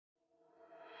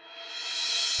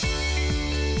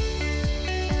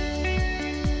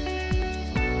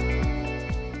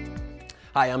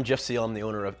Hi, I'm Jeff Seale. I'm the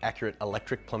owner of Accurate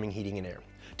Electric Plumbing, Heating, and Air.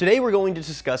 Today we're going to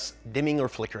discuss dimming or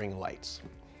flickering lights.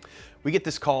 We get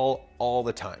this call all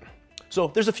the time. So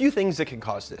there's a few things that can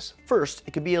cause this. First,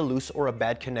 it could be a loose or a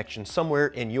bad connection somewhere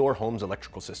in your home's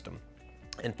electrical system.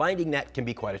 And finding that can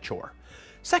be quite a chore.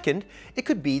 Second, it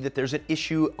could be that there's an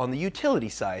issue on the utility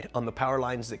side, on the power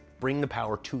lines that bring the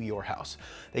power to your house.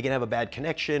 They can have a bad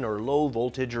connection or low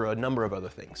voltage or a number of other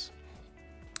things.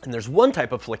 And there's one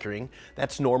type of flickering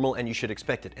that's normal and you should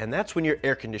expect it, and that's when your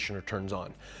air conditioner turns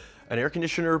on. An air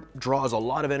conditioner draws a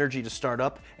lot of energy to start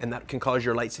up, and that can cause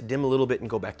your lights to dim a little bit and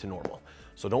go back to normal.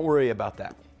 So don't worry about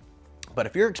that. But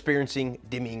if you're experiencing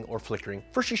dimming or flickering,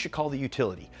 first you should call the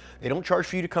utility. They don't charge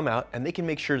for you to come out, and they can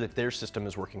make sure that their system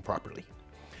is working properly.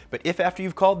 But if after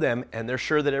you've called them and they're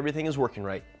sure that everything is working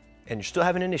right, and you're still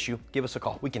having an issue, give us a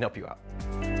call. We can help you out.